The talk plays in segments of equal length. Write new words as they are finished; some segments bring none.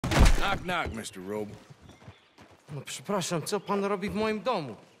Knock, knock, Mr. Roble. No przepraszam, co pan robi w moim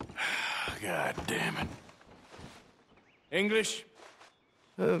domu? God damn it. English?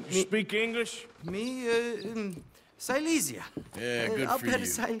 Mi, Speak English? Silesia. Yeah, good for Upper you.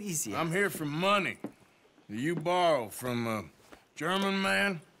 Silesia. I'm here for money. You borrow from a German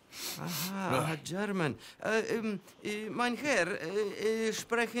man? Aha, German. Mein Herr,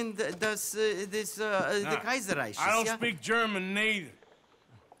 sprechen the Kaiserreich, I don't ja? speak German neither.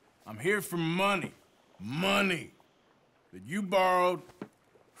 I'm here for money. Money that you borrowed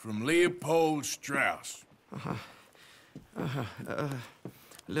from Leopold Strauss.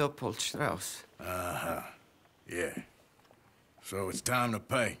 Leopold Strauss. Uh-huh. Yeah. So it's time to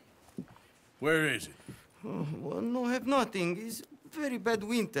pay. Where is it? Oh, well, no, have nothing. It's very bad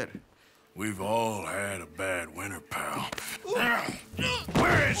winter. We've all had a bad winter, pal.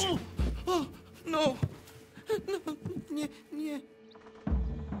 Where is it? Oh, no. No, nie.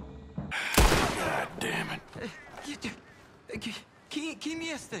 God damn it. Kim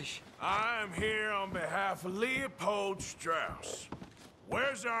jesteś? I'm here on behalf of Leopold Strauss.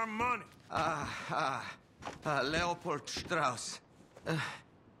 Where's our money? Leopold Strauss.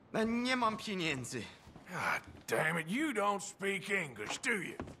 Nie mam pieniędzy. God damn it, you don't speak English, do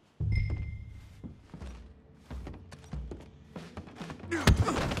you?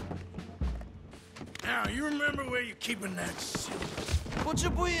 Now, you remember where you're keeping that silver?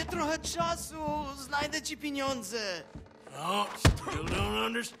 Potrzebuję trochę czasu. Znajdę ci pieniądze. Oh, still don't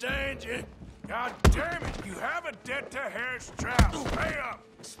understand you. God damn it, you have a debt to Herr Strauss. Pay up!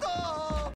 Stop!